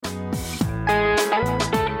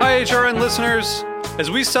HRN listeners.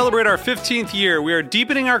 As we celebrate our 15th year, we are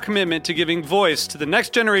deepening our commitment to giving voice to the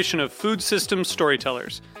next generation of food systems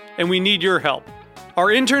storytellers, and we need your help. Our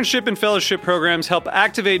internship and fellowship programs help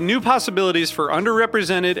activate new possibilities for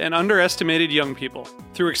underrepresented and underestimated young people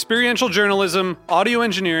through experiential journalism, audio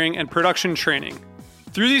engineering, and production training.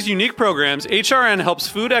 Through these unique programs, HRN helps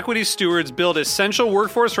food equity stewards build essential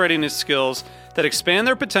workforce readiness skills that expand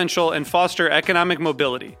their potential and foster economic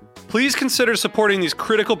mobility. Please consider supporting these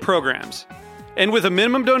critical programs. And with a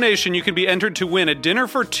minimum donation, you can be entered to win a dinner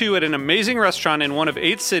for two at an amazing restaurant in one of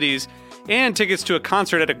 8 cities and tickets to a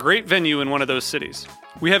concert at a great venue in one of those cities.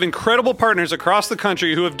 We have incredible partners across the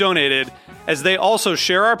country who have donated, as they also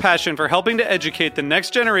share our passion for helping to educate the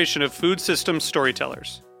next generation of food systems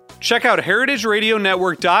storytellers. Check out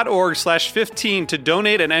heritageradionetwork.org/15 to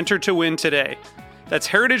donate and enter to win today. That's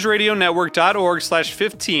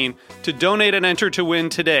heritageradionetwork.org/15 to donate and enter to win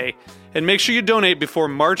today. And make sure you donate before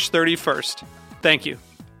March 31st. Thank you.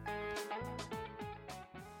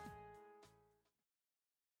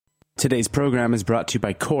 Today's program is brought to you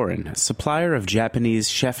by Korin, a supplier of Japanese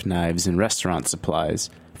chef knives and restaurant supplies.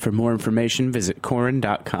 For more information, visit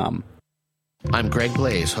korin.com. I'm Greg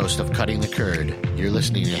Blaze, host of Cutting the Curd. You're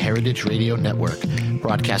listening to Heritage Radio Network,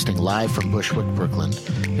 broadcasting live from Bushwick, Brooklyn.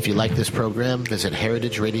 If you like this program, visit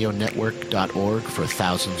heritageradionetwork.org for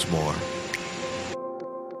thousands more.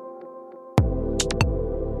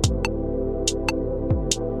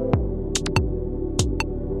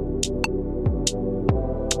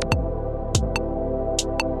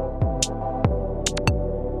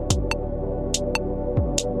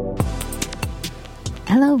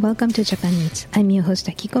 Hello, welcome to Japan Eats. I'm your host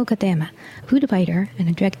Akiko Katayama, food writer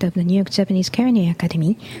and director of the New York Japanese Culinary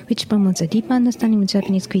Academy, which promotes a deeper understanding of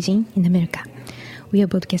Japanese cuisine in America. We are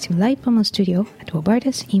broadcasting live from our studio at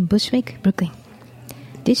Roberta's in Bushwick, Brooklyn.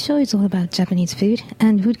 This show is all about Japanese food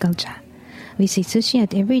and food culture. We see sushi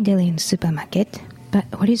at every deli and supermarket, but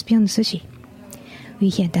what is beyond sushi? We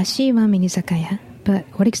hear dashi ramen izakaya, but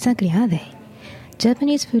what exactly are they?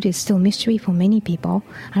 Japanese food is still a mystery for many people,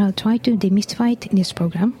 and I'll try to demystify it in this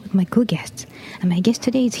program with my co-guests. And my guest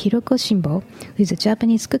today is Hiroko Shimbo, who is a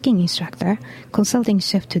Japanese cooking instructor, consulting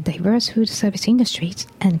chef to diverse food service industries,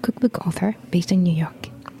 and cookbook author based in New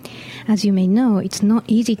York. As you may know, it's not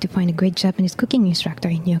easy to find a great Japanese cooking instructor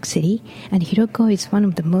in New York City, and Hiroko is one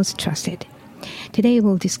of the most trusted. Today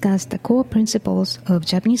we'll discuss the core principles of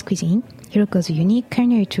Japanese cuisine, Hiroko's unique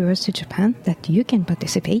culinary tours to Japan that you can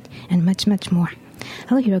participate, and much, much more.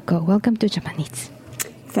 Hello, Hiroko. Welcome to Japan Eats.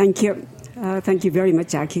 Thank you. Thank you very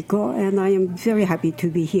much, Akiko, and I am very happy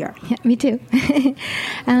to be here. Yeah, me too.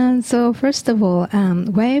 So first of all,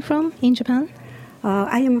 where are you from in Japan?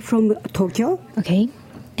 I am from Tokyo. Okay.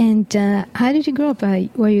 And how did you grow up?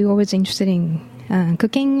 Were you always interested in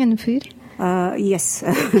cooking and food? Yes,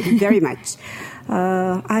 very much.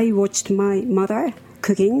 I watched my mother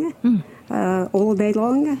cooking all day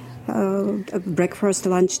long, breakfast,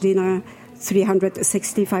 lunch, dinner,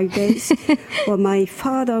 365 days. Well, my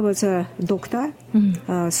father was a doctor,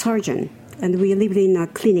 surgeon, and we lived in a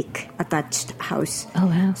clinic-attached house. Oh,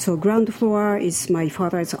 wow. So ground floor is my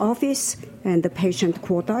father's office and the patient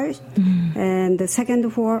quarters, and the second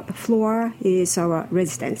floor is our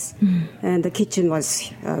residence. And the kitchen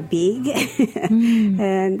was big,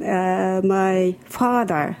 and my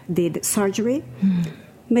father did surgery.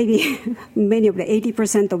 Maybe many of the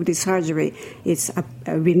 80% of the surgery is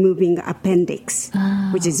removing appendix,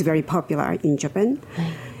 which is very popular in Japan.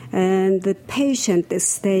 Right. And the patient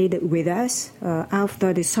stayed with us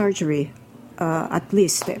after the surgery at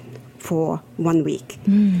least for 1 week.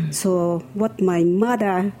 So what my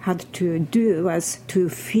mother had to do was to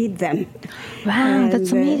feed them. Wow,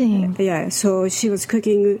 that's amazing. Yeah, so she was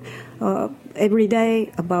cooking every day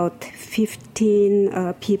about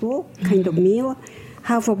 15 people kind of meal.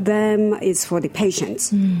 Half of them is for the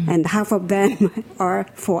patients, and half of them are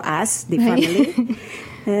for us, the family.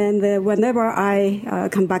 And whenever I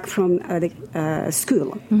come back from the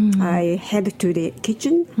school, I head to the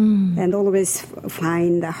kitchen and always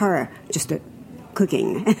find her just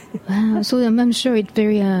cooking. Wow, so I'm sure it's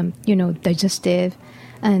very, digestive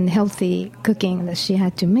and healthy cooking that she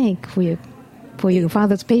had to make for your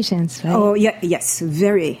father's patients, right? Oh, yeah, yes,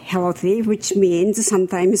 very healthy, which means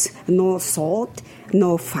sometimes no salt,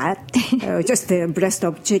 no fat, just a breast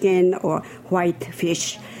of chicken or white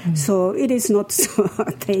fish. So it is not so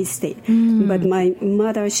tasty. But my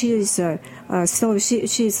mother, she's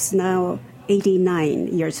now 89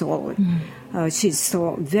 years old. She's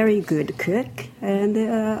still very good cook, and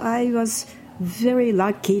I was very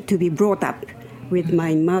lucky to be brought up with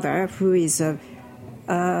my mother, who is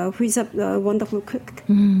who is a wonderful cook.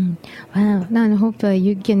 Wow. Now I hope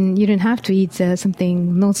you don't have to eat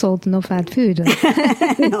something no salt, no fat food.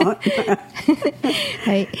 No.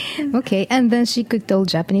 Okay. And then she cooked all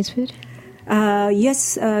Japanese food?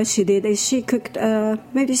 Yes, she did. She cooked,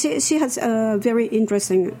 maybe she has a very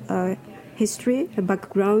interesting history,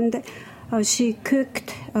 background. She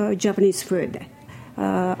cooked Japanese food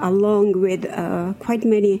along with quite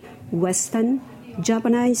many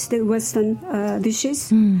Japanese Western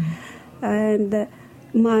dishes. And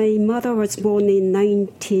my mother was born in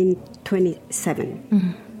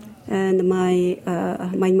 1927. And my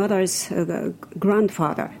mother's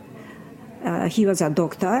grandfather, he was a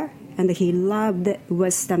doctor, and he loved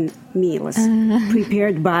Western meals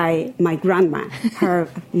prepared by my grandma, her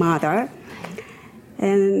mother.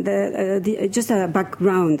 And just a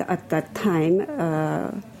background at that time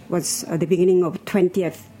was the beginning of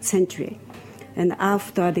 20th century. And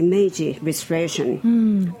after the Meiji Restoration,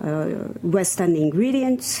 Western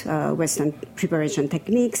ingredients, Western preparation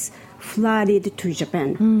techniques flooded to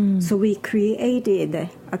Japan. So we created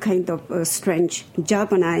a kind of strange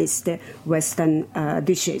Japanized Western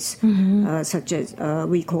dishes, such as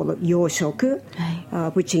we call it yoshoku,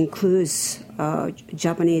 which includes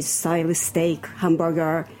Japanese-style steak,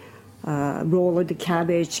 hamburger, rolled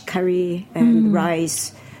cabbage, curry, and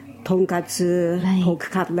rice, tonkatsu, pork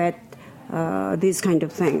cutlet, these kind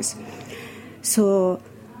of things. So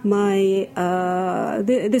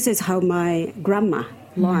this is how my grandma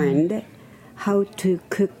learned how to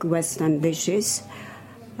cook Western dishes.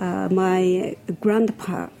 My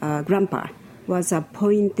grandpa was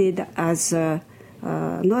appointed as a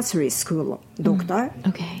nursery school doctor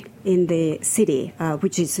in the city,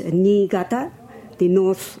 which is Niigata, the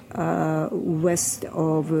northwest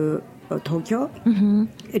of Tokyo.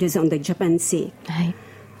 It is on the Japan Sea.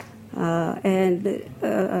 And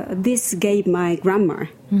this gave my grandma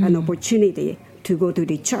an opportunity to go to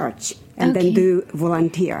the church and then do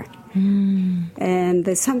volunteer.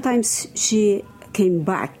 And sometimes she came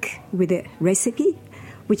back with a recipe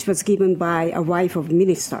which was given by a wife of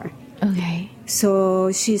minister.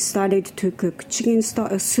 So she started to cook chicken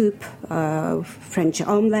soup, French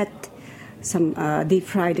omelette, some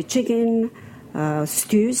deep-fried chicken,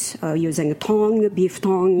 stews using beef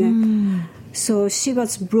tongue. So she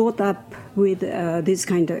was brought up with this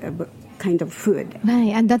kind of food.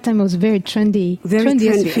 Right, at that time it was very trendy. Very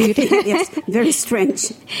trendy food. Yes, very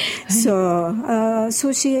strange. So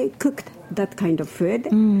she cooked that kind of food.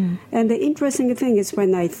 And the interesting thing is,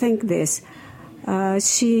 when I think this,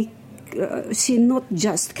 she not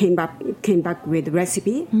just came back with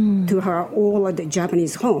recipe to her old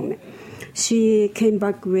Japanese home. She came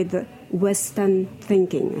back with Western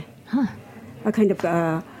thinking. A kind of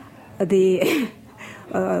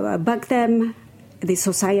back then, the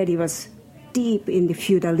society was deep in the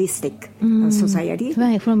feudalistic society.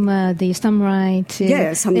 Right, from the samurai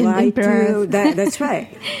to samurai emperor. That's right.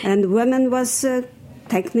 And women was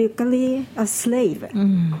technically a slave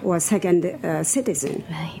or second citizen.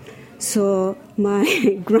 Right. So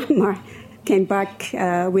my grandma came back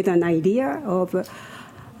with an idea of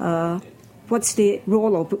what's the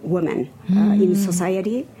role of women in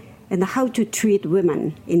society and how to treat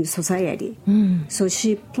women in society. So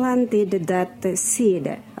she planted that seed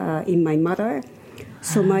in my mother.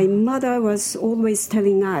 So my mother was always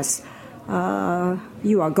telling us,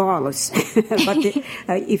 you are girls, but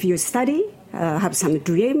if you study, have some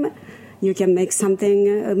dream, you can make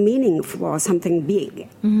something meaningful or something big.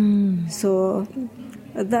 So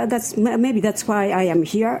that's why I am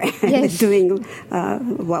here doing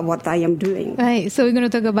what I am doing. Right. So we're going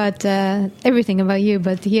to talk about everything about you,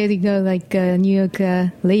 but here you go, like a New York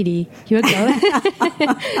lady. You're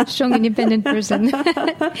a strong, independent person.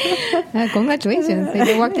 Congratulations.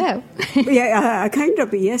 It worked out. Kind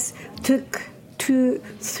of, yes. Took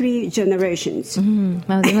 2-3 generations.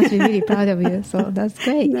 Wow, they must be really proud of you. So that's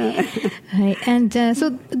great. Right. And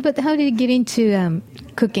but how did you get into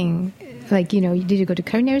cooking? Like, did you go to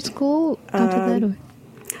culinary school after that?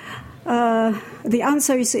 Or? The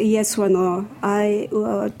answer is yes or no. I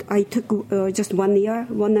took just 1 year,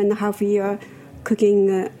 1.5 year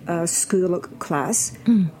cooking school class,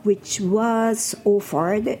 which was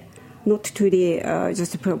offered not to the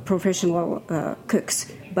just professional cooks,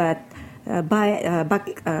 but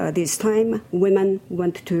back this time, women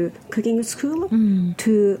went to cooking school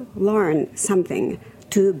to learn something,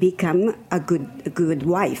 to become a good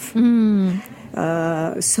wife.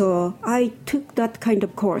 So I took that kind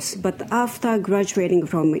of course. But after graduating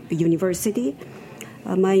from university,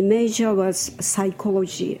 My major was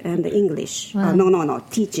psychology and English. Wow.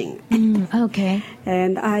 Teaching. Okay.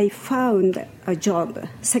 And I found a job,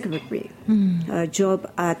 secretary, a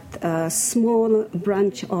job at a small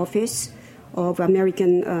branch office of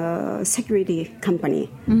American security company,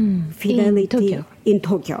 Fidelity in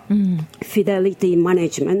Tokyo, Fidelity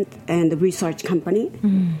Management and Research Company.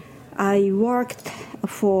 I worked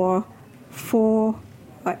for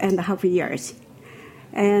 4.5 years.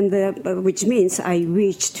 And which means I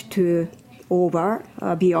reached to over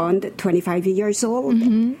beyond 25 years old.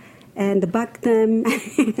 And back then,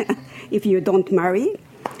 if you don't marry,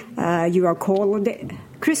 you are called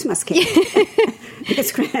Christmas cake.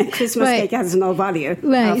 Because Christmas cake has no value.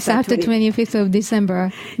 Right, so after 25th of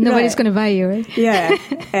December, nobody's going to buy you, right? Yeah,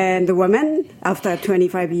 and the women, after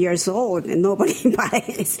 25 years old, nobody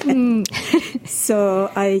buys.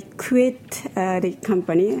 So I quit the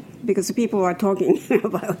company because people are talking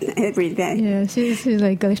about every day. Yeah, she's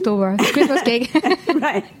like leftover Christmas cake.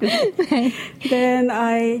 Right. Then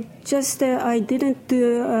I didn't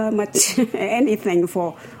do much anything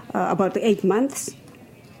for about 8 months.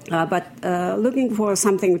 But looking for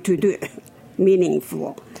something to do,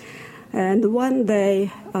 meaningful. And one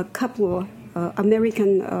day, a couple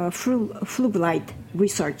American Fulbright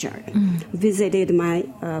researcher visited my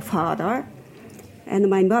father, and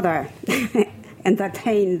my mother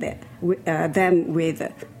entertained them with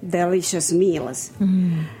delicious meals.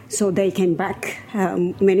 So they came back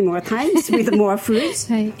many more times with more foods.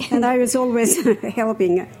 Right. And I was always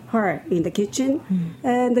helping her in the kitchen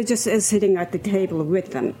and just sitting at the table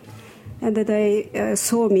with them. And they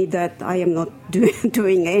saw me that I am not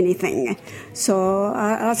doing anything. So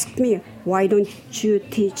I asked me, why don't you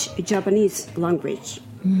teach Japanese language?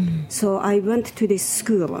 So I went to this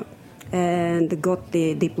school and got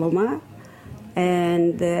the diploma.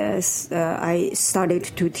 And I started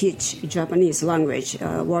to teach Japanese language,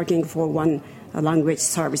 working for one language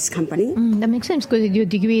service company. That makes sense because your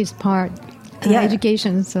degree is part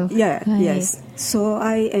education. So Yes. So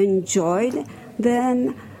I enjoyed.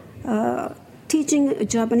 Then teaching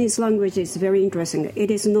Japanese language is very interesting. It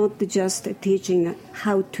is not just teaching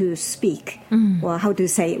how to speak or how to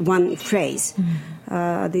say one phrase.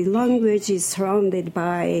 The language is surrounded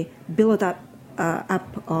by built up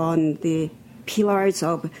on the pillars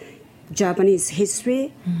of Japanese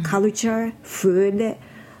history, culture, food.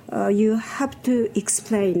 You have to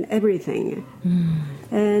explain everything.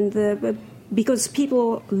 And because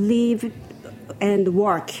people live and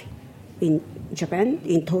work in Japan,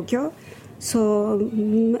 in Tokyo, so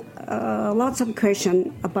lots of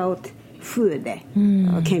questions about food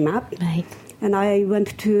came up. Right. And I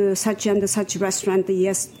went to such and such restaurant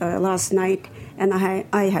last night, and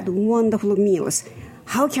I had wonderful meals.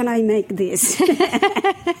 How can I make this?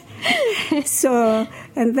 So,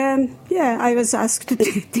 and then, I was asked to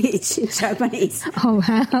teach Japanese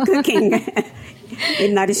cooking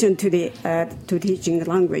in addition to to teaching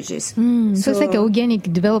languages. So it's like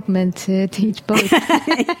organic development to teach both.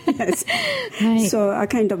 Yes. Right. So a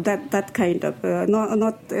kind of that kind of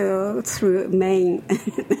not through main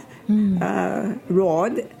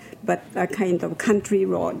road, but a kind of country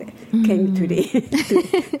road came to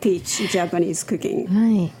teach Japanese cooking.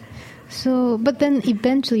 Right. So, but then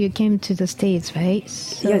eventually you came to the States, right?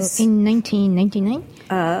 So Yes. In 1999?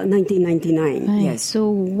 1999, Right. yes. So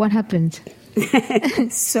what happened?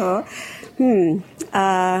 So,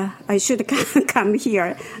 I should come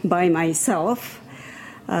here by myself,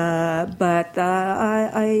 but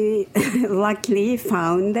I luckily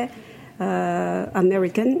found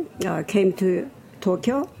American, came to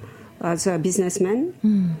Tokyo as a businessman,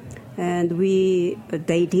 and we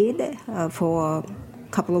dated for a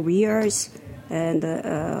couple of years, and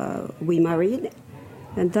we married,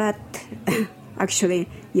 and that actually,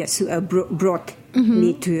 brought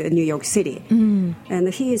me to New York City.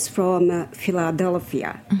 And he is from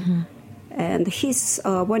Philadelphia. And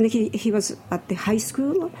when he was at the high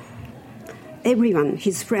school, everyone,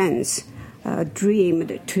 his friends,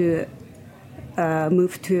 dreamed to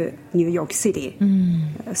move to New York City.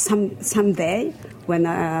 Someday, when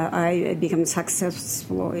I become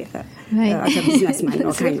successful as a businessman.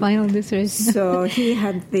 That's the final decision. So he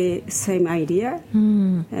had the same idea.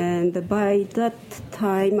 And by that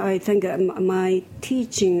time, I think my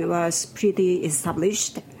teaching was pretty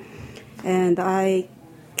established. And I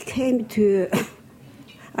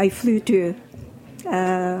flew to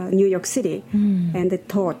New York City and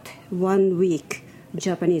taught 1 week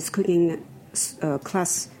Japanese cooking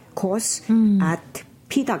class course at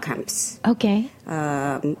pita camps. Okay.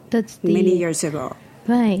 That's many years ago.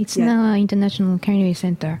 Right. It's now an International Culinary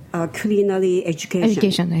Center. Culinary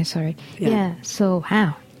education. Sorry. Yeah. So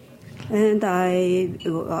how? And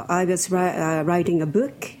I was writing a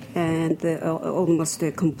book and almost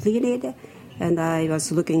completed, and I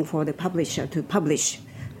was looking for the publisher to publish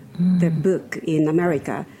the book in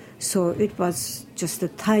America. So it was just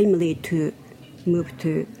timely to move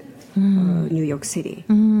to New York City.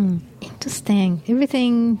 Interesting.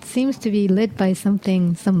 Everything seems to be led by some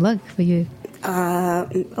luck for you.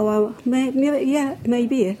 Well,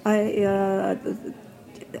 maybe.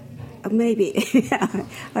 Maybe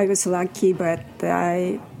I was lucky, but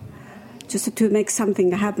just to make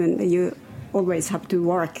something happen, you always have to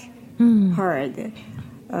work hard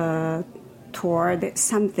toward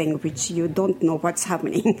something which you don't know what's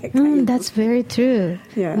happening. That's very true.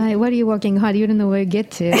 Yeah. Right. What are you working hard? You don't know where you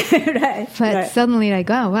get to. Right. But right. suddenly, like,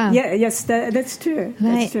 oh, wow. Yeah. Yes, that's true. Right.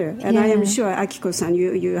 That's true. And I am sure, Akiko-san,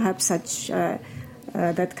 you have such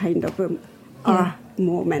that kind of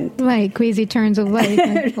moment. Right, crazy turns of life.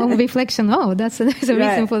 And on reflection, there's a reason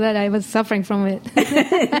Right. for that. I was suffering from it.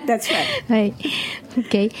 That's right. Right.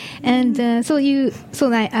 Okay. And so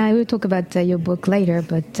I will talk about your book later,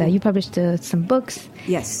 but you published some books.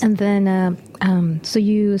 Yes. And then, so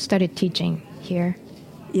you started teaching here.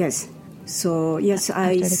 Yes. So, yes,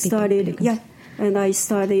 I After the started, Peter and I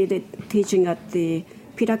started teaching at the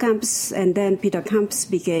Peter Campus, and then Peter Campus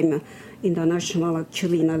became International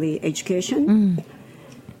Culinary Education.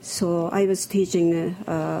 So I was teaching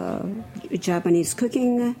Japanese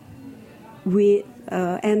cooking with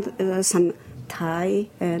and some Thai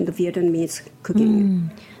and Vietnamese cooking.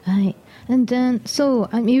 Right. And then, so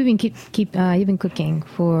you've been you've been cooking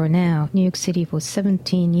for now New York City for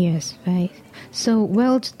 17 years, right? So where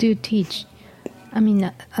else do you teach? I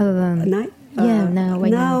mean, other than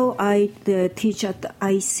now I teach at the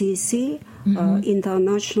ICC,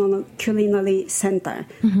 International Culinary Center,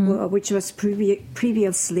 which was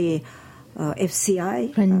previously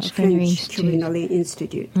FCI, French Culinary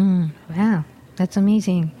Institute. Wow, that's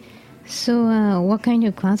amazing. So what kind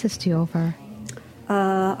of classes do you offer?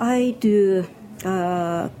 I do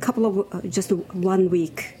a couple of, just 1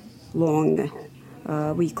 week long,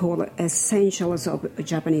 we call it Essentials of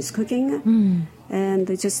Japanese Cooking,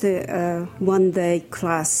 and just a one-day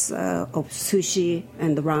class of sushi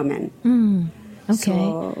and ramen.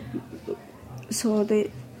 Okay. So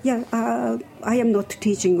I am not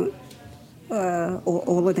teaching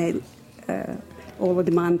all of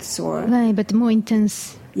the months or Right, but more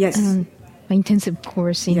intense. Yes. Intensive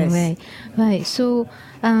course in a way, right? So,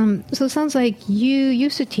 so it sounds like you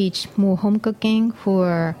used to teach more home cooking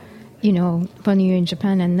for, when you're in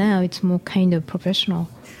Japan, and now it's more kind of professional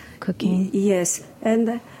cooking. Yes,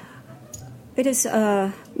 and it is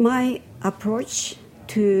my approach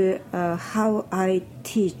to how I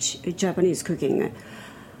teach Japanese cooking.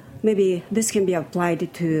 Maybe this can be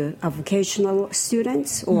applied to vocational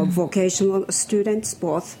students or vocational students,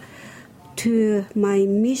 both. To my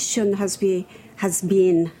mission has been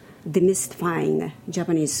demystifying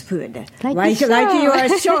Japanese food, like your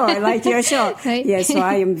show. Right? Yes, so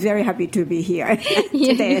I am very happy to be here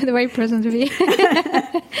today. You're the right person to be.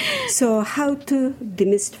 So, how to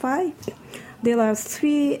demystify? There are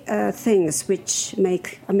three things which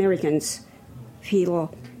make Americans feel,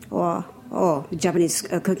 Japanese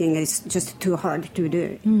cooking is just too hard to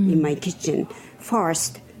do in my kitchen.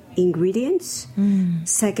 First, ingredients.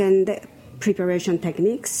 Second, preparation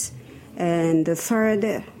techniques, and the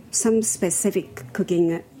third, some specific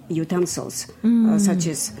cooking utensils, such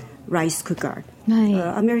as rice cooker. Right.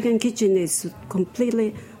 American kitchen is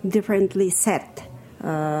completely differently set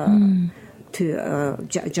to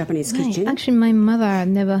Japanese kitchen. Actually, my mother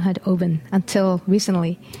never had oven until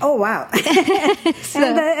recently. Oh wow!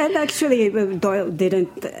 and actually, don't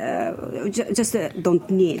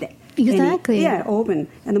need exactly oven.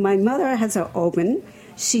 And my mother has an oven.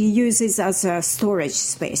 She uses as a storage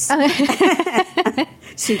space.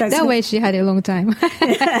 She does that way she had it a long time.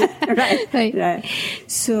 Right.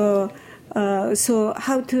 So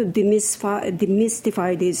how to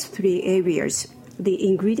demystify these three areas? The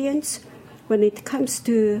ingredients, when it comes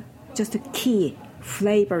to just key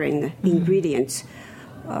flavoring ingredients,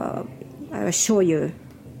 shoyu,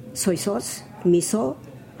 soy sauce, miso,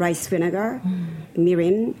 rice vinegar,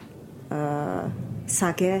 mirin,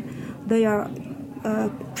 sake, they are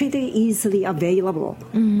pretty easily available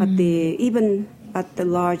even at the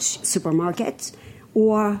large supermarkets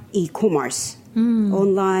or e-commerce.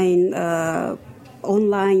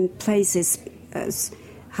 Online places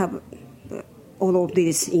have all of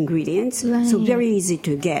these ingredients, so very easy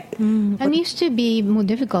to get. And it used to be more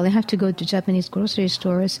difficult. You have to go to Japanese grocery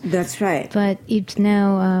stores. That's right. But it's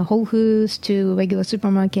now Whole Foods to regular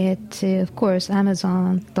supermarket to, of course,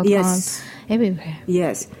 Amazon.com, everywhere.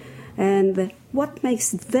 Yes. And what makes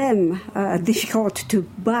them difficult to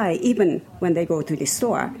buy, even when they go to the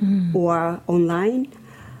store or online,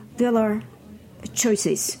 there are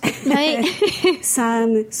choices. Right.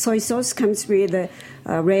 Some soy sauce comes with a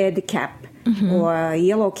red cap or a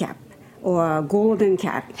yellow cap or a golden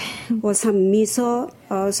cap, or some miso,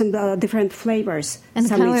 some different flavors. And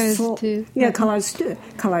some colors is too. Yeah, colors too.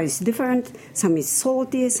 Color is different. Some is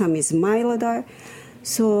salty, some is milder.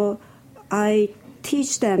 So I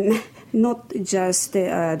teach them not just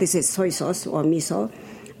this is soy sauce or miso,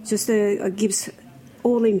 just gives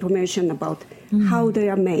all information about how they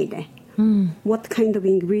are made, what kind of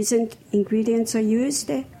ingredients are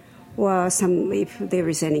used, or some if there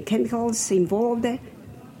is any chemicals involved.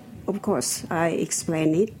 Of course, I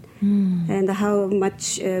explain it, and how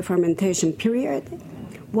much fermentation period,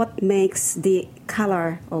 what makes the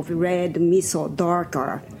color of red miso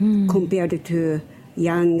darker compared to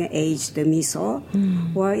young aged miso,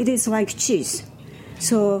 or it is like cheese.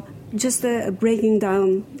 So just breaking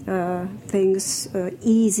down things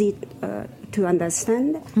easy to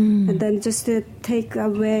understand, and then just take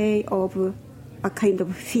away of a kind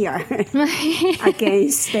of fear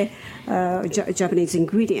against Japanese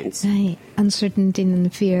ingredients. Right, uncertainty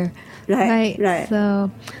and fear. Right. So,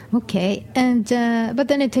 okay, and but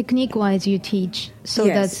then technique-wise, you teach, so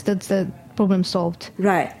Yes. that's the problem solved.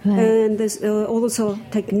 Right. And there's also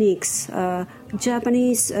techniques.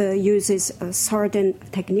 Japanese uses certain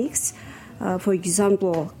techniques. For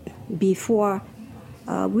example, before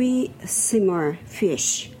we simmer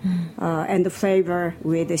fish and flavor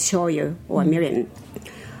with shoyu or mirin.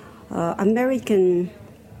 American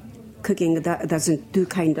cooking doesn't do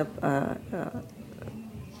kind of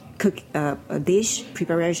dish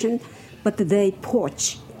preparation, but they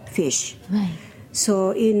poach fish. Right.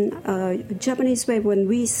 So in Japanese way, when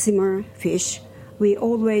we simmer fish, we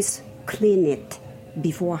always clean it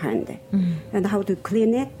beforehand. And how to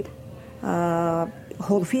clean it?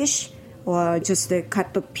 Whole fish or just a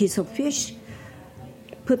cut a piece of fish,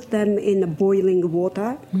 put them in boiling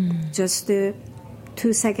water, just 2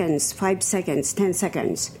 seconds, 5 seconds, 10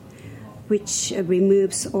 seconds, which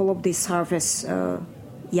removes all of the surface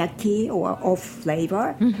yucky or off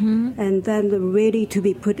flavor, and then ready to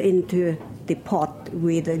be put into the pot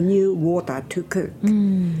with new water to cook.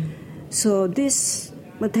 So this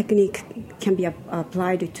technique can be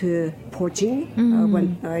applied to poaching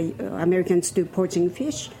when Americans do poaching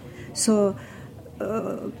fish. So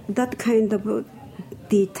that kind of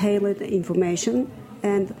detailed information,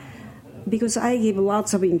 and because I give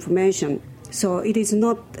lots of information, so it is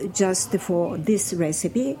not just for this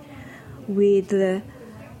recipe. With the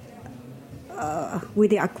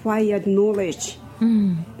acquired knowledge,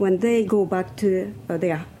 when they go back to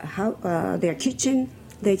their kitchen,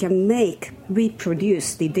 they can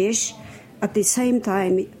reproduce the dish. At the same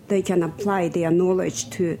time, they can apply their knowledge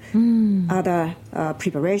to other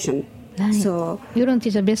preparation. Right. So you don't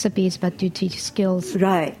teach the recipes, but you teach skills.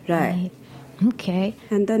 Right. Okay.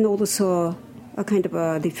 And then also a kind of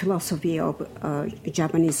the philosophy of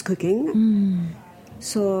Japanese cooking.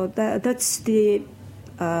 So that's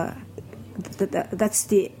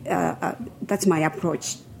my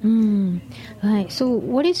approach. Right. So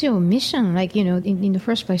what is your mission? Like, in the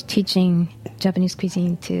first place, teaching Japanese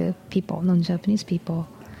cuisine to people, non-Japanese people.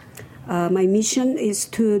 My mission is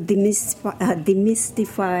to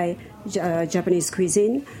demystify Japanese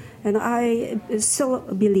cuisine. And I still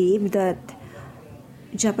believe that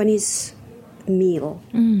Japanese meal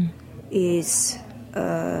is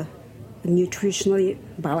nutritionally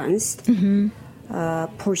balanced.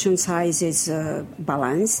 Portion size is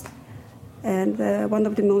balanced. And one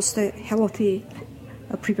of the most healthy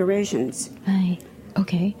preparations. Right.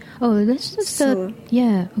 Okay. Oh, that's just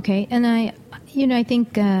okay. And I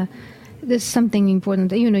think there's something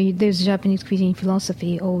important. There's Japanese cuisine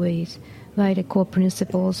philosophy always, right? The core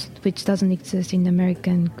principles, which doesn't exist in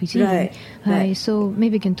American cuisine. Right. So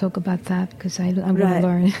maybe we can talk about that because I want to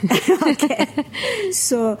learn. Okay.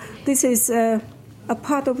 So this is a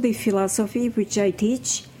part of the philosophy which I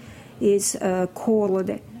teach is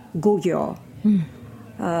called Gogyo,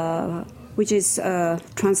 which is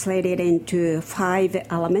translated into 5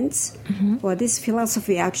 elements. Well, this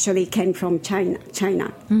philosophy actually came from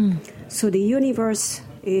China. So the universe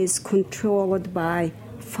is controlled by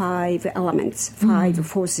 5 elements, 5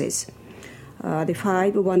 forces. The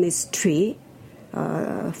 5, one is tree,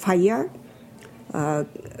 fire,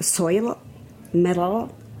 soil,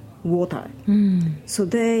 metal, water. So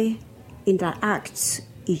they interact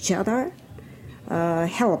each other,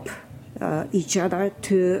 help each other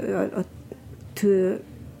to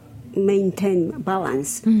maintain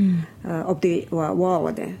balance of the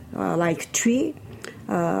world. Like tree,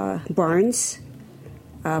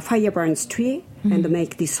 fire burns tree and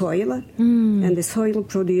make the soil, and the soil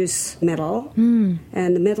produce metal,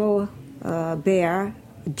 and metal bear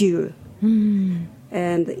dew.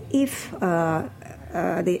 And if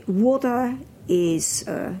the water is,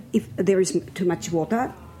 if there is too much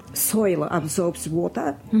water, soil absorbs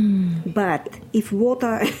water, but if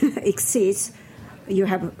water exceeds, you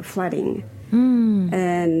have flooding.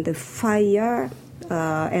 And fire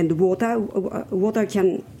and water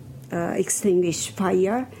can extinguish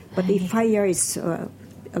fire, but if fire is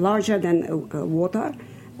larger than water,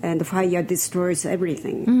 and fire destroys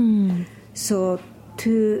everything. So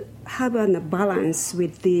to have a balance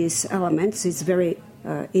with these elements is very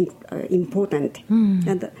important.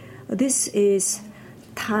 And this is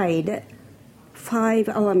tied, 5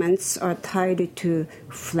 elements are tied to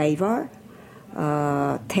flavor,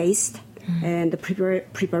 taste, and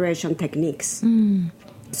preparation techniques.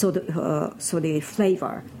 So the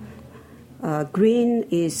flavor, green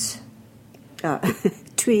is,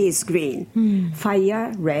 tree is green,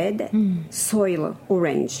 fire red, soil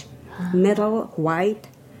orange, metal white,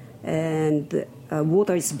 and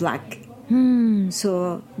water is black.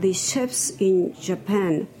 So the chefs in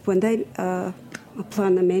Japan, when they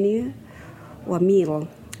plan a menu or meal,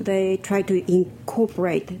 they try to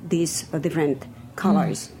incorporate these different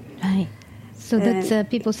colors. Right. So that's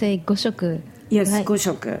people say goshoku. Yes, right.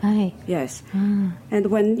 goshoku. Right. Yes. And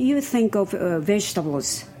when you think of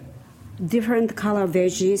vegetables, different color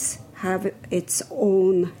veggies have its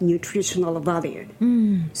own nutritional value.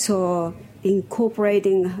 So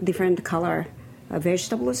incorporating different color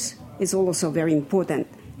vegetables is also very important.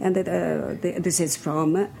 And this is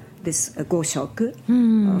from this goshoku,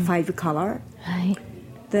 5 color. Right.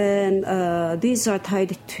 Then these are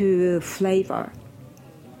tied to flavor.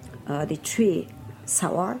 The tree,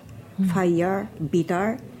 sour, fire,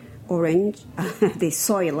 bitter, orange, the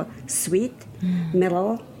soil, sweet,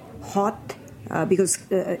 metal, hot, because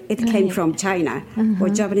it came from China. Or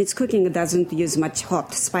Japanese cooking doesn't use much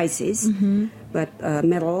hot spices, but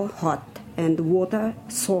metal, hot, and water,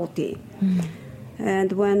 salty.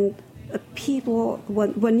 And when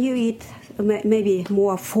when you eat maybe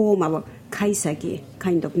more formal kaiseki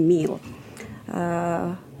kind of meal,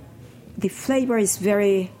 the flavor is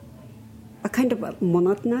very a kind of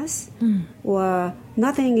monotonous, or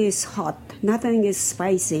nothing is hot, nothing is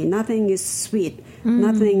spicy, nothing is sweet,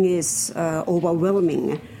 nothing is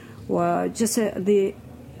overwhelming, or just the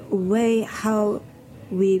way how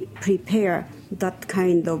we prepare that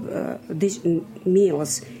kind of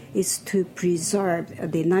meals is to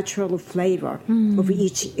preserve the natural flavor of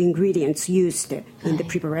each ingredient used in the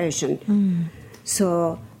preparation.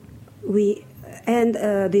 So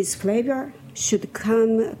this flavor should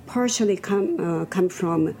partially come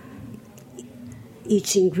from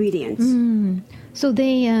each ingredient. So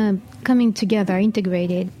they coming together,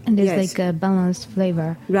 integrated, and there's Yes. like a balanced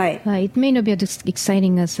flavor. Right. It may not be as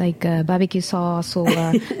exciting as like barbecue sauce or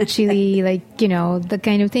chili, like, the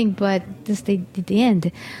kind of thing, but just at the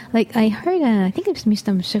end. Like I heard, I think it was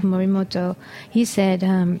Mr. Chef Morimoto, he said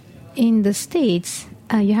in the States,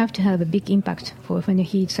 you have to have a big impact for when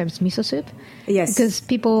he serves miso soup. Yes. Because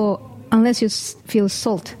people, unless you feel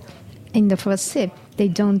salt in the first sip, they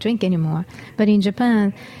don't drink anymore. But in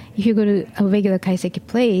Japan, if you go to a regular kaiseki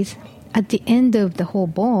place, at the end of the whole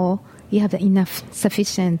bowl, you have enough,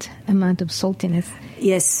 sufficient amount of saltiness.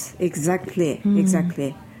 Yes, exactly.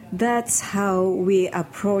 That's how we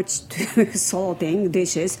approach to salting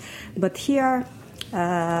dishes. But here,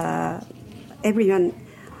 everyone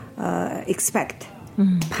expect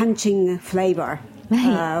punching flavor.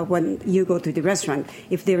 Right. When you go to the restaurant,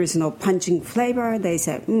 if there is no punching flavor, they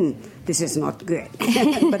say, this is not good.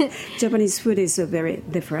 But Japanese food is very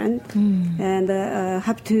different, and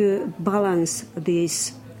have to balance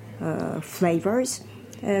these flavors.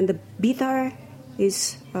 And the bitter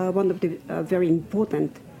is one of the very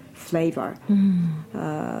important flavor.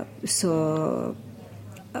 So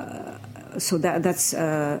that's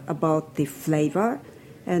about the flavor.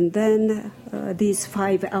 And then these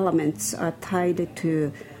 5 elements are tied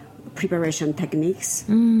to preparation techniques.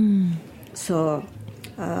 So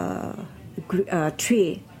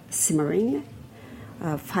tree simmering,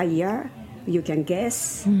 fire, you can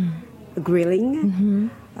guess,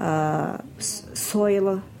 grilling,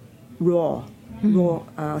 soil raw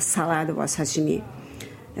salad or sashimi,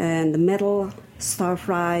 and metal stir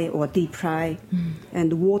fry or deep fry,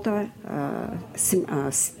 and water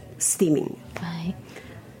steaming. Right.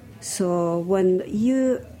 So when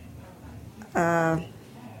you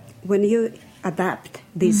adapt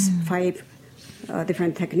these 5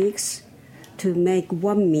 different techniques to make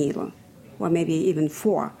one meal, or maybe even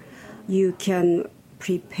 4, you can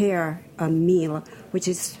prepare a meal which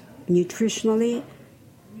is nutritionally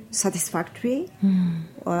satisfactory,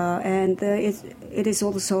 and it is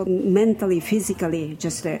also mentally, physically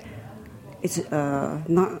just it's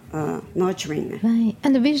not nurturing. Right,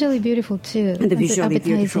 and visually beautiful too. And visually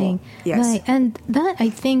beautiful, yes. Right, and that I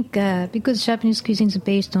think because Japanese cuisine is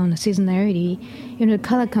based on seasonality, the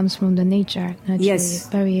color comes from the nature, naturally, yes,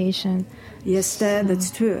 variation. Yes, that's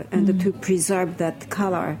true. And to preserve that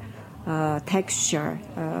color, texture,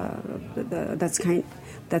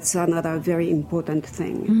 that's another very important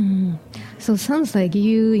thing. So it sounds like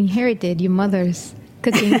you inherited your mother's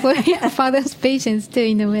cooking for your father's patients too,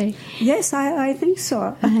 in a way. Yes, I think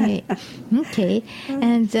so. Right. Okay.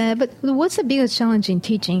 And but what's the biggest challenge in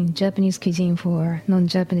teaching Japanese cuisine for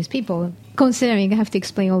non-Japanese people? Considering I have to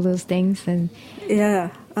explain all those things and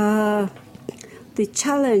the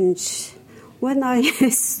challenge when I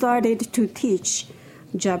started to teach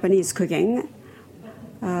Japanese cooking.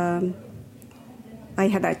 I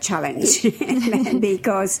had a challenge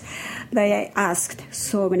because they asked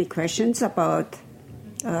so many questions about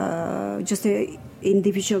just the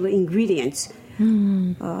individual ingredients.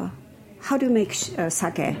 How to make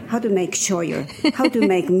sake, how to make shoyu, how to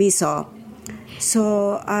make miso.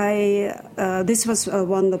 So this was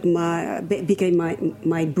one of became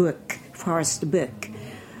my book, first book.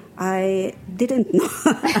 I didn't know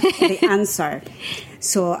the answer.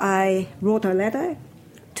 So I wrote a letter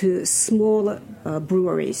to small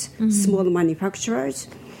breweries, small manufacturers,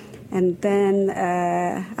 and then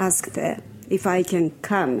asked if I can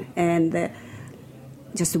come and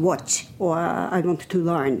just watch, or I want to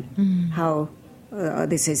learn how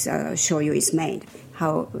this is shoyu is made,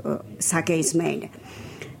 how sake is made.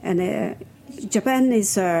 And Japan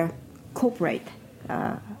is a corporate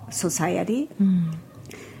society,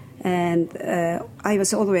 and I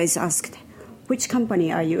was always asked, which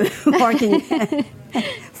company are you working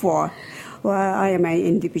for? Well, I am an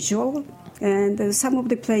individual, and some of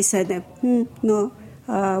the place said, no,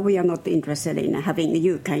 we are not interested in having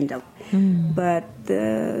you, kind of. But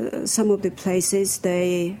some of the places,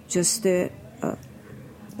 they just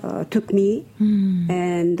took me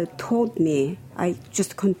and told me. I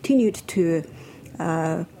just continued to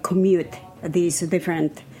commute these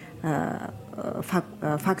different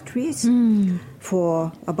factories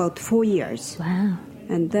for about 4 years. wow.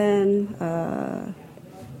 And then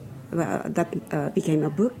that became a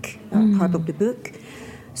book, part of the book.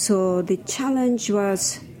 So the challenge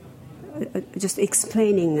was just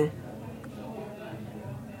explaining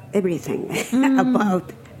everything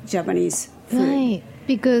about Japanese food. Right,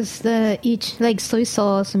 because each, like soy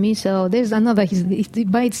sauce, miso, there's another,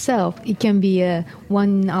 by itself, it can be a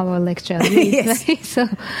 1 hour lecture. Yes. Right? So,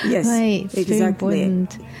 Yes, right, it's very exactly.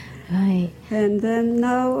 important. Right. And then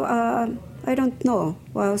now, I don't know.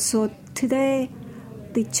 Well, so today,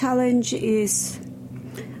 the challenge is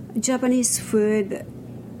Japanese food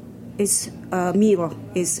is meal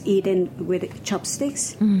is eaten with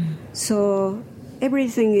chopsticks. So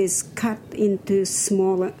everything is cut into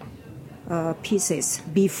small pieces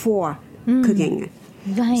before cooking.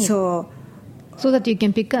 Right. So that you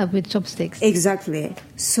can pick up with chopsticks. exactly.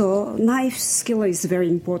 So knife skill is very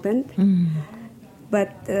important.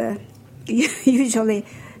 But usually,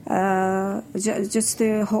 just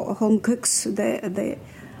the home cooks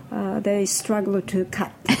they struggle to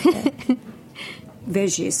cut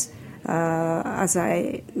veggies as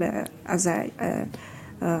I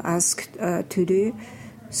asked to do.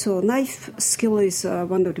 So knife skill is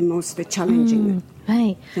one of the most challenging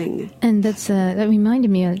Right. thing. And that reminded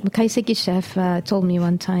me, a kaiseki chef told me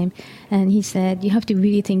one time, and he said, you have to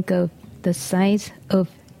really think of the size of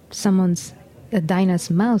someone's diner's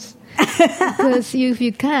mouth. Because if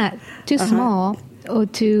you cut too small or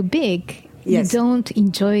too big, Yes. you don't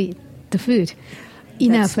enjoy the food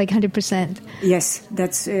enough, That's- like 100%. Yes,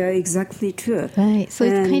 that's exactly true. Right. So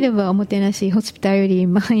it's And- kind of a omotenashi,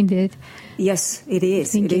 hospitality-minded Yes, it is.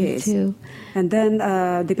 It thinking is. too. And then,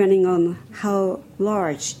 depending on how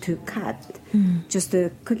large to cut, just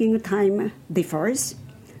the cooking time differs.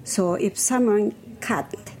 So if someone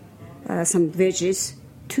cut some veggies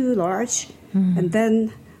too large, and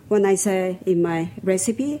then when I say in my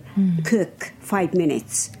recipe, cook 5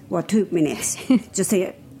 minutes or 2 minutes, just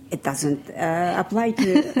say it doesn't apply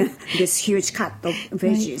to this huge cut of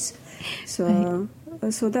veggies. So.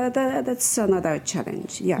 So that's another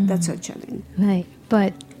challenge. Yeah, that's a challenge. Right.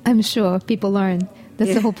 But I'm sure people learn.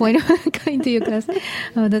 That's the whole point of going to your class.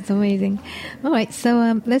 Oh, that's amazing. All right,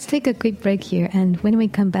 so let's take a quick break here. And when we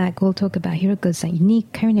come back, we'll talk about Hiroko's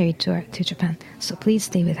unique culinary tour to Japan. So please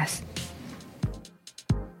stay with us.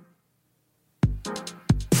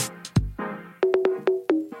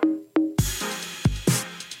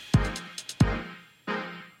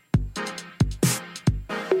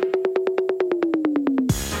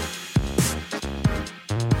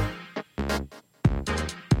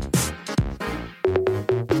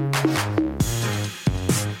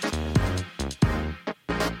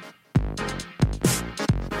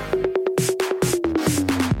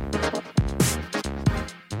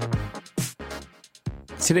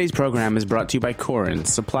 Today's program is brought to you by Korin,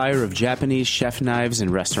 supplier of Japanese chef knives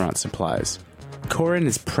and restaurant supplies. Korin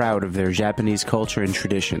is proud of their Japanese culture and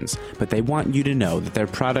traditions, but they want you to know that their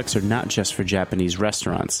products are not just for Japanese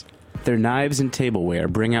restaurants. Their knives and tableware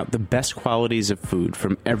bring out the best qualities of food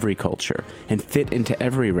from every culture and fit into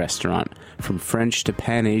every restaurant, from French to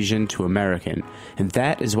Pan-Asian to American, and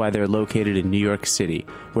that is why they're located in New York City,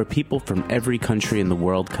 where people from every country in the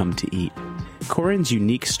world come to eat. Korin's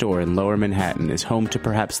unique store in Lower Manhattan is home to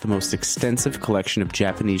perhaps the most extensive collection of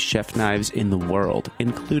Japanese chef knives in the world,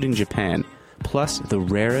 including Japan, plus the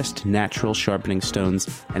rarest natural sharpening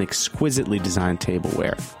stones and exquisitely designed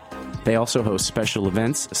tableware. They also host special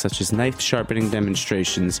events such as knife sharpening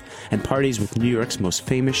demonstrations and parties with New York's most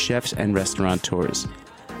famous chefs and restaurateurs.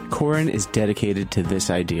 Korin is dedicated to this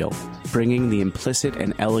ideal, bringing the implicit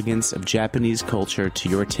and elegance of Japanese culture to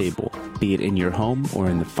your table, be it in your home or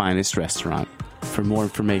in the finest restaurant. For more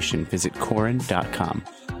information, visit Korin.com.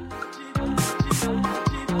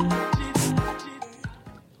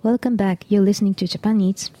 Welcome back. You're listening to Japan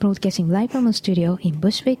Eats, broadcasting live from a studio in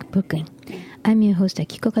Bushwick, Brooklyn. I'm your host,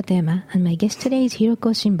 Akiko Katayama, and my guest today is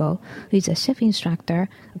Hiroko Shimbo, who is a chef instructor,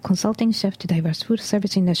 a consulting chef to diverse food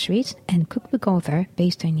service industries, and cookbook author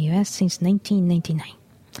based in the U.S. since 1999.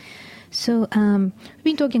 So we've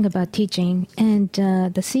been talking about teaching, and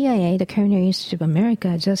the CIA, the Culinary Institute of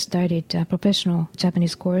America, just started a professional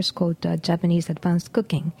Japanese course called Japanese Advanced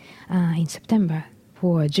Cooking in September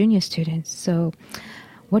for junior students. So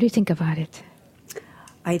what do you think about it?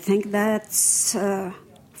 I think that's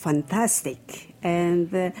fantastic,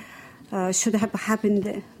 and should have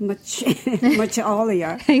happened much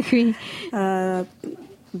earlier. I agree.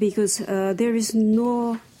 Because there is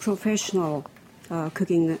no professional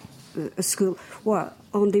cooking school. Well,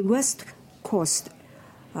 on the West Coast,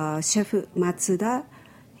 Chef Matsuda,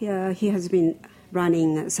 he has been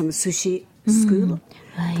running some sushi school,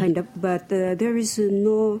 right. kind of, but there is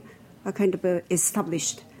no kind of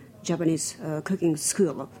established Japanese cooking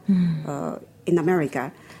school in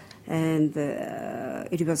America. And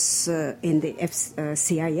it was in the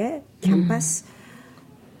CIA campus.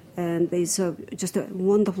 And it's just a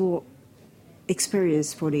wonderful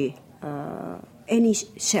experience for the any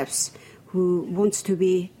chefs who wants to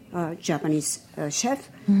be a Japanese chef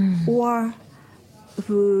or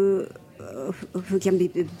who can be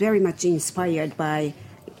very much inspired by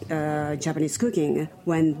Japanese cooking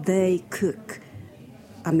when they cook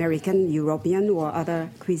American, European, or other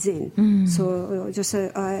cuisine. So just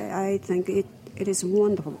I think it is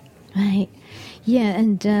wonderful. Right. Yeah,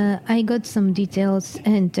 and I got some details,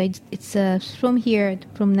 and it's from here,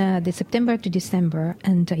 from the September to December,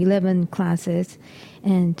 and 11 classes,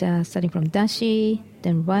 and starting from dashi,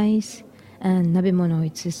 then rice, and nabemono,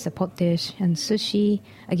 which is a pot dish, and sushi,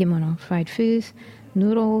 agemono, fried food,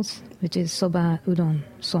 noodles, which is soba, udon,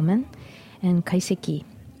 somen, and kaiseki,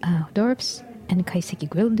 hors d'oeuvres, and kaiseki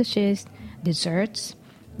grilled dishes, desserts,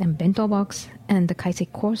 and bento box, and the kaiseki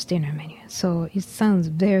course dinner menu. So it sounds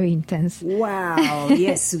very intense. Wow,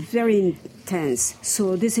 yes, very intense.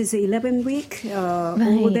 So this is 11 week,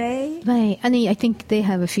 all day? Right, and I think they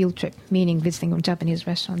have a field trip, meaning visiting Japanese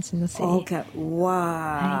restaurants in the city. Okay,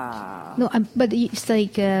 wow. Right. No, but it's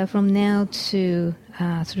like from now to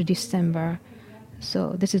through December.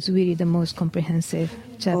 So this is really the most comprehensive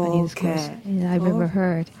Japanese course I've ever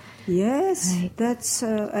heard. Yes, right. That's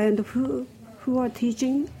and who are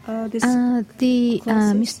teaching this?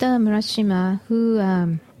 Mr. Murashima, who's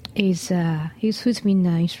been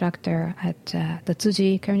an instructor at the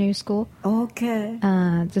Tsuji Culinary School. Okay.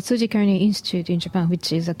 The Tsuji Culinary Institute in Japan,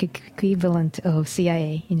 which is equivalent of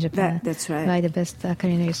CIA in Japan. That's right. Right, the best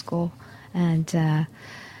culinary school, and so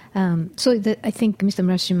I think Mr.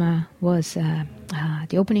 Murashima was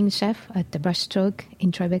the opening chef at the Brushstroke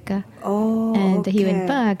in Tribeca. Oh, and he went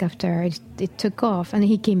back after it took off, and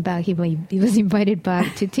he came back. He was invited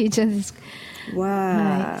back to teach us.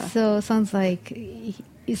 Wow. Right. So sounds like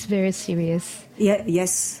it's very serious. Yeah.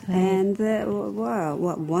 Yes. Right. And wow,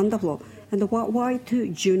 wonderful. And why to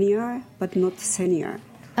junior but not senior?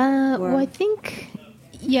 Well, I think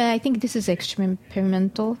this is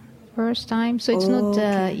experimental first time. So it's not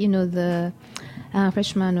the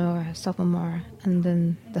freshman or sophomore, and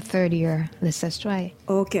then the third year, let's just try.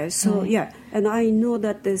 Okay, so and I know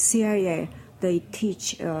that the CIA, they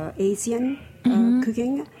teach Asian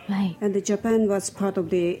cooking, right? And Japan was part of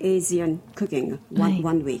the Asian cooking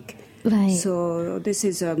one week, right? So this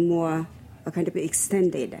is a more kind of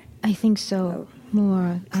extended. I think so.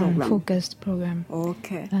 More focused program.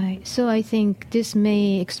 Okay. Right. So I think this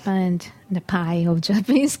may expand the pie of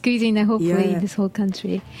Japanese cuisine, and hopefully this whole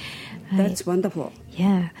country. That's wonderful.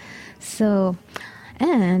 Yeah. So,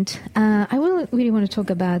 And I really want to talk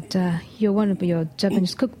about one of your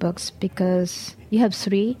Japanese cookbooks because you have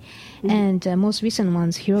 3, and most recent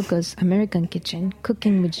one's Hiroko's American Kitchen,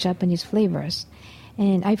 Cooking with Japanese Flavors.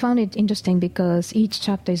 And I found it interesting because each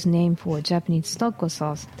chapter is named for Japanese toko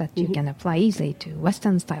sauce that you can apply easily to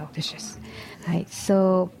Western-style dishes. Right.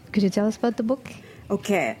 So could you tell us about the book?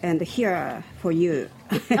 Okay, and here for you.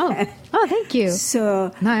 Oh, thank you.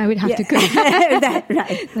 So now I would have to cook. That,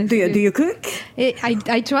 right. Do you cook?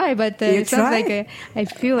 I try, but it sounds like I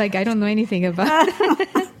feel like I don't know anything about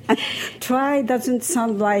it. Try doesn't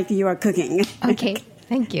sound like you are cooking. Okay,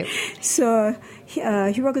 thank you. So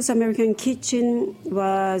Hiroko's American Kitchen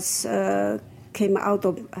came out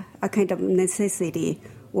of a kind of necessity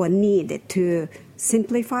or need to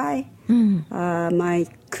simplify my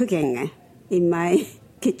cooking in my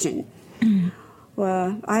kitchen.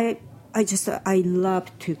 Well, I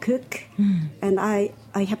love to cook, and I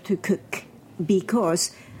have to cook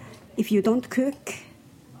because if you don't cook,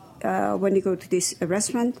 when you go to this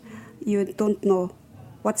restaurant, you don't know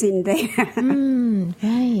what's in there.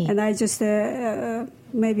 Right. And I just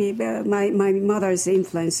maybe my mother's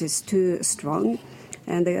influence is too strong,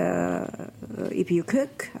 and if you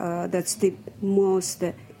cook, that's the most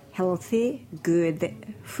healthy, good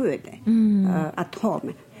food at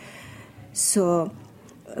home. So,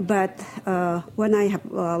 but when I have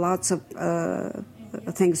lots of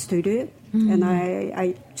things to do, and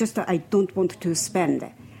I don't want to spend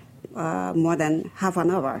more than half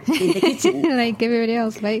an hour in the kitchen, like everybody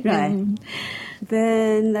else, right? Right.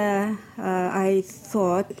 Then I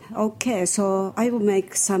thought, okay, so I will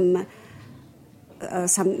make some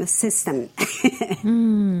system,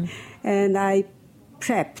 and I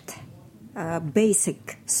prepped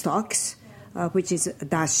basic stocks, which is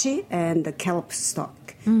dashi and the kelp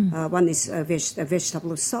stock. One is a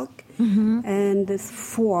vegetable stock, and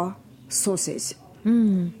 4 sauces.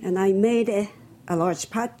 And I made a large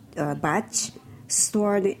batch,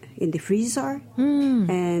 stored in the freezer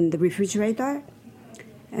and the refrigerator,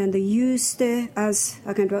 and used as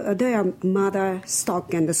a kind of their mother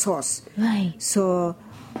stock and the sauce. Right. So,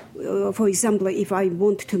 for example, if I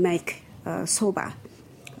want to make soba,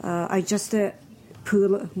 I just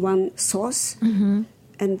put one sauce and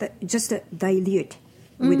just dilute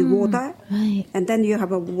with water, right. and then you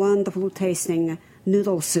have a wonderful tasting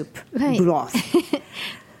noodle soup broth.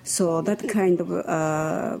 So that kind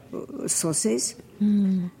of sauces.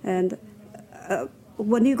 And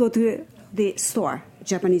when you go to the store,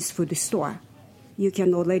 Japanese food store, you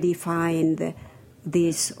can already find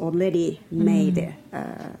these already made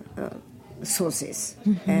sauces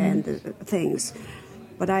and things.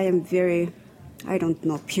 But I am very, I don't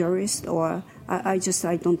know, purist, or I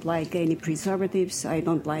don't like any preservatives. I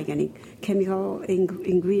don't like any chemical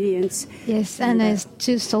ingredients. Yes, and it's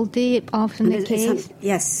too salty often the case.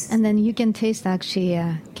 Yes. And then you can taste actually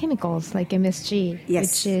chemicals like MSG,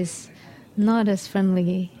 which is not as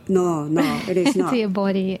friendly. No, it is not. To your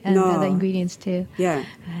body and other ingredients too. Yeah.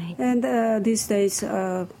 Right. And these days,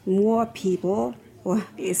 more people, or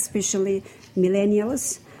especially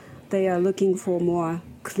millennials, they are looking for more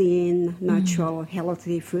clean, natural,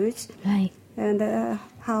 healthy foods. Right. And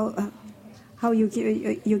how you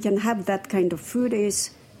can have that kind of food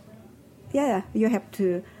is, you have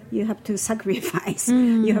to sacrifice.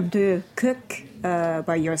 You have to cook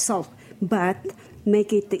by yourself, but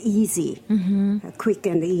make it easy, quick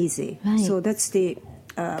and easy. Right. So that's the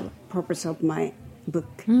purpose of my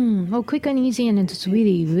book. Well, quick and easy, and it's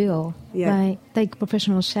really real, right? Like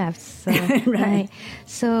professional chefs. So, right.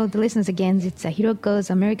 So the listeners, again, it's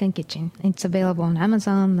Hiroko's American Kitchen. It's available on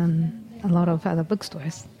Amazon and a lot of other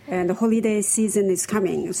bookstores. And the holiday season is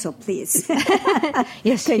coming, so please.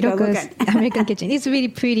 Yes, Hiroko's American Kitchen. It's really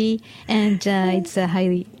pretty, and it's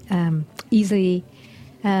highly easily.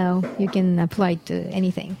 You can apply it to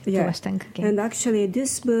anything, to Western cooking. And actually,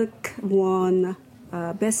 this book won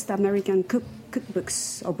Best American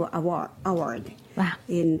Cookbooks Award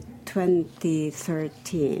in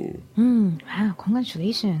 2013. Wow,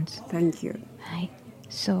 congratulations. Thank you. Right.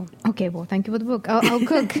 So, okay, well, thank you for the book. I'll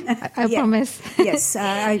cook, I promise. Yes,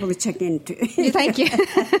 I will check into it. Thank you.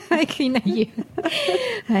 I clean you.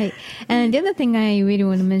 Right. And the other thing I really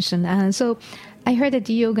want to mention, so I heard that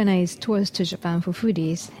you organize tours to Japan for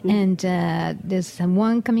foodies, and there's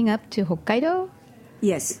one coming up to Hokkaido?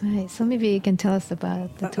 Yes. Right. So maybe you can tell us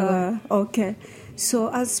about the tour. Okay. So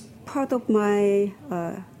as part of my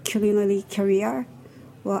culinary career,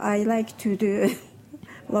 well, I like to do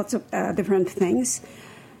lots of different things.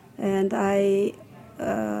 And I,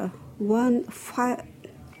 5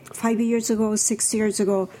 years ago, 6 years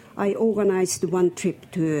ago, I organized one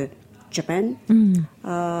trip to Japan.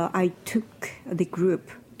 I took the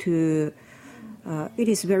group to, it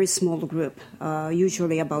is a very small group,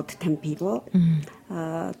 usually about 10 people,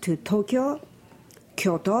 to Tokyo,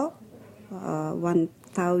 Kyoto,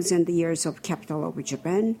 1,000 years of capital of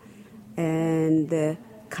Japan, and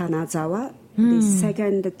Kanazawa, the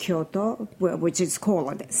second Kyoto, which is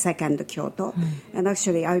called second Kyoto. And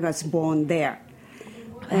actually, I was born there.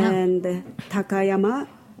 And Takayama,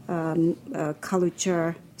 a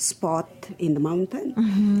culture spot in the mountain,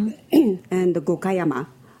 and Gokayama,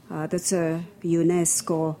 that's a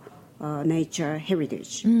UNESCO nature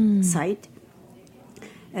heritage site.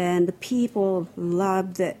 And people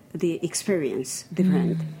loved the experience,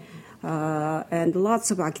 different. And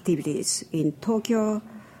lots of activities in Tokyo.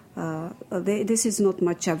 This is not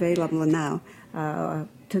much available now.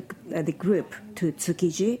 Took the group to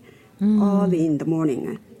Tsukiji early in the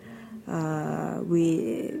morning.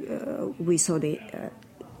 We saw the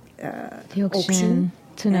auction,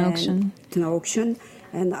 tuna auction,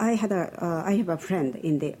 and I have a friend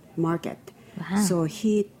in the market. Wow. So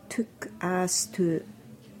he took us to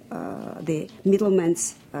the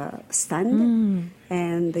middleman's stand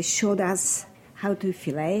and showed us how to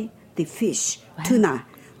fillet the fish, tuna,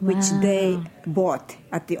 which they bought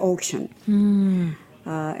at the auction.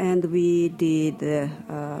 And we did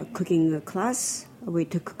cooking class. We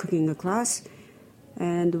took cooking class,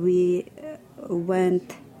 and we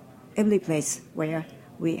went every place where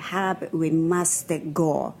we must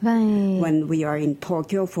go when we are in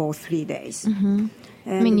Tokyo for 3 days.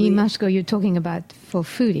 I mean, you must go. You're talking about for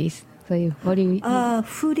foodies. So what do you eat?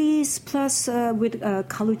 Foodies plus with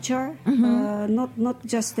culture, not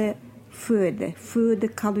just the food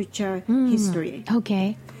culture history.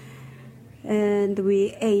 Okay. And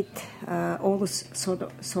we ate all those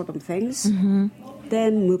sort of things.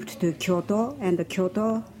 Then moved to Kyoto, and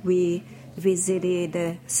Kyoto we visited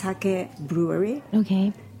the sake brewery.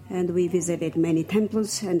 Okay. And we visited many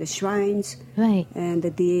temples and shrines. Right. And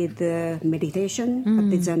did meditation at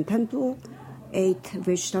the Zen temple. Ate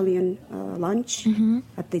vegetarian lunch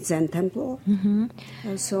at the Zen temple.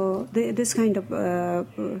 So this kind of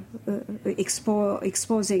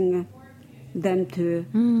exposing them to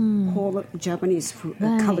whole Japanese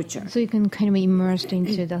culture. So you can kind of immerse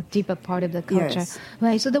into the deeper part of the culture. Yes.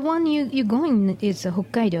 Right. So the one you're going is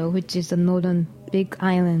Hokkaido, which is the northern big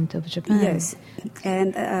island of Japan. Yes.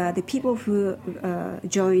 And the people who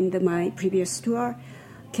joined my previous tour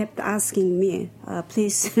kept asking me,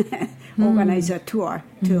 please organize a tour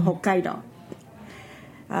to Hokkaido.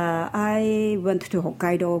 I went to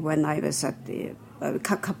Hokkaido when I was at a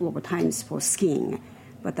couple of times for skiing,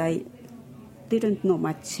 but I didn't know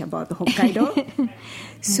much about Hokkaido.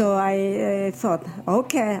 So I thought,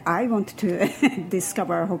 okay, I want to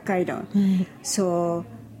discover Hokkaido. So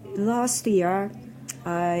last year,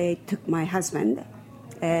 I took my husband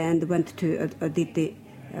and went to did the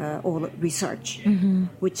all research.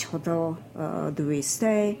 Which hotel do we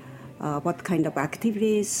stay? What kind of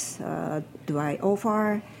activities do I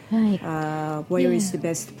offer? Where is the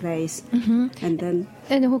best place? And then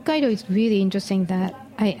Hokkaido is really interesting. That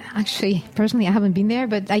I actually personally I haven't been there,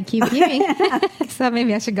 but I keep hearing, so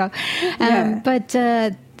maybe I should go. But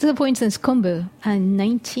so for instance, kombu,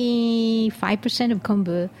 95% of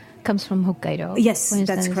kombu comes from Hokkaido. Yes,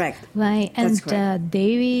 that's correct. Right, and that's correct.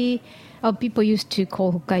 daily. People used to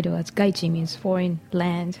call Hokkaido as Gaichi, means foreign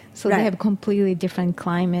land. So they have completely different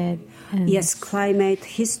climate. And yes, climate,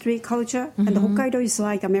 history, culture. And Hokkaido is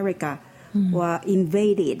like America, or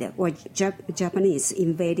invaded, or Japanese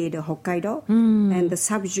invaded Hokkaido and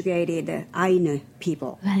subjugated Ainu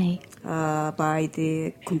people. Right. By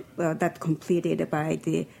the that completed by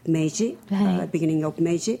the Meiji, beginning of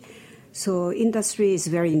Meiji. So industry is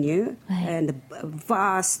very new and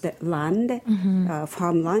vast land,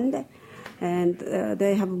 farmland. And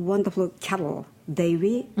they have wonderful cattle,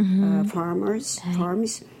 dairy, farms,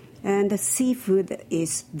 and the seafood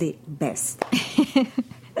is the best.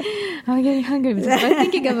 I'm getting hungry by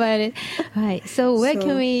thinking about it. Right. So where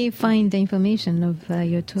can we find the information of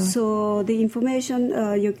your tour? So the information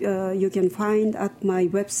you can find at my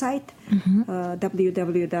website,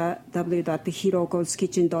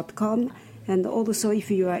 www.hirokouskitchen.com. And also if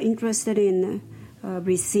you are interested in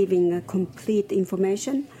receiving complete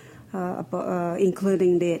information,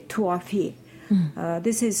 including the tour fee.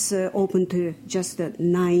 This is open to just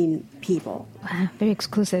 9 people. Wow, very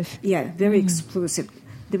exclusive. Yeah, very exclusive.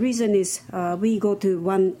 The reason is we go to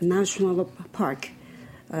one national park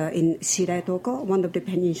in Shiretoko, one of the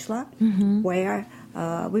peninsula, where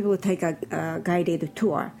we will take a guided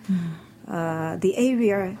tour. The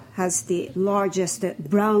area has the largest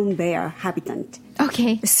brown bear habitat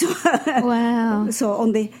Okay. So, Wow. So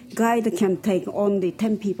only guide can take only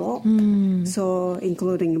 10 people. So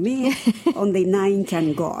including me, only 9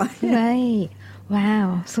 can go. Right.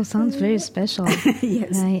 Wow. So sounds very special.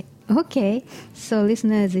 Yes. Right. Okay. So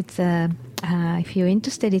listeners, it's if you're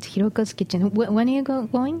interested, it's Hiroko's Kitchen. When are you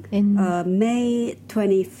going? In May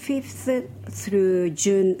 25th through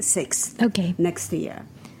June 6th. Okay. Next year.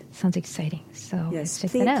 Sounds exciting. So Yes,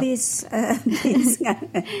 check that out. please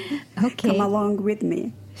Okay. come along with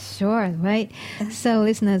me. Sure, right. So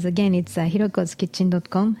listeners, again, it's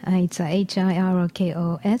hirokoskitchen.com. It's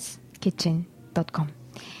HIROKOS kitchen.com.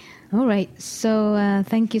 All right. So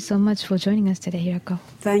thank you so much for joining us today, Hiroko.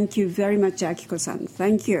 Thank you very much, Akiko-san.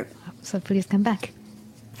 Thank you. So please come back.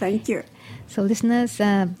 Thank you. So listeners,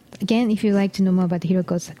 again, if you'd like to know more about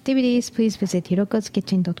Hiroko's activities, please visit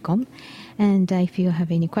hirokoskitchen.com. And if you have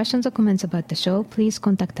any questions or comments about the show, please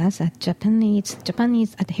contact us at Japanese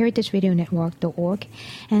at heritageradionetwork.org.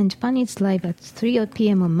 And Japanese live at 3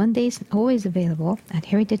 p.m. on Mondays, always available at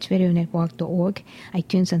heritageradionetwork.org,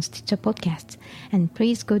 iTunes and Stitcher podcasts. And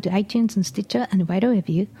please go to iTunes and Stitcher and write a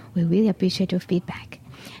review. We really appreciate your feedback.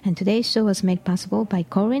 And today's show was made possible by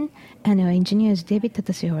Corin, and our engineer is David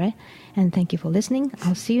Tatasiore. And thank you for listening.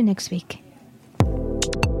 I'll see you next week.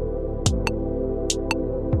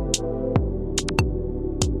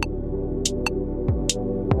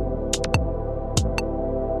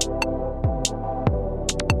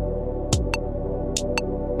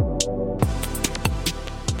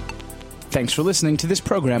 Thanks for listening to this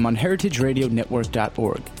program on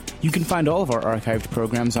heritageradionetwork.org. You can find all of our archived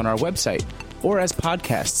programs on our website or as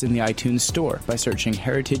podcasts in the iTunes Store by searching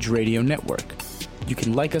Heritage Radio Network. You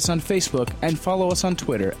can like us on Facebook and follow us on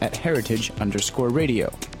Twitter at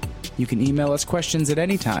heritage_radio. You can email us questions at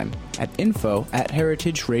any time at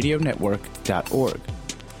info@heritageradionetwork.org.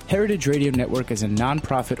 Heritage Radio Network is a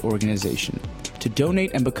non-profit organization. To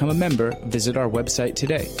donate and become a member, visit our website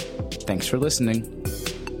today. Thanks for listening.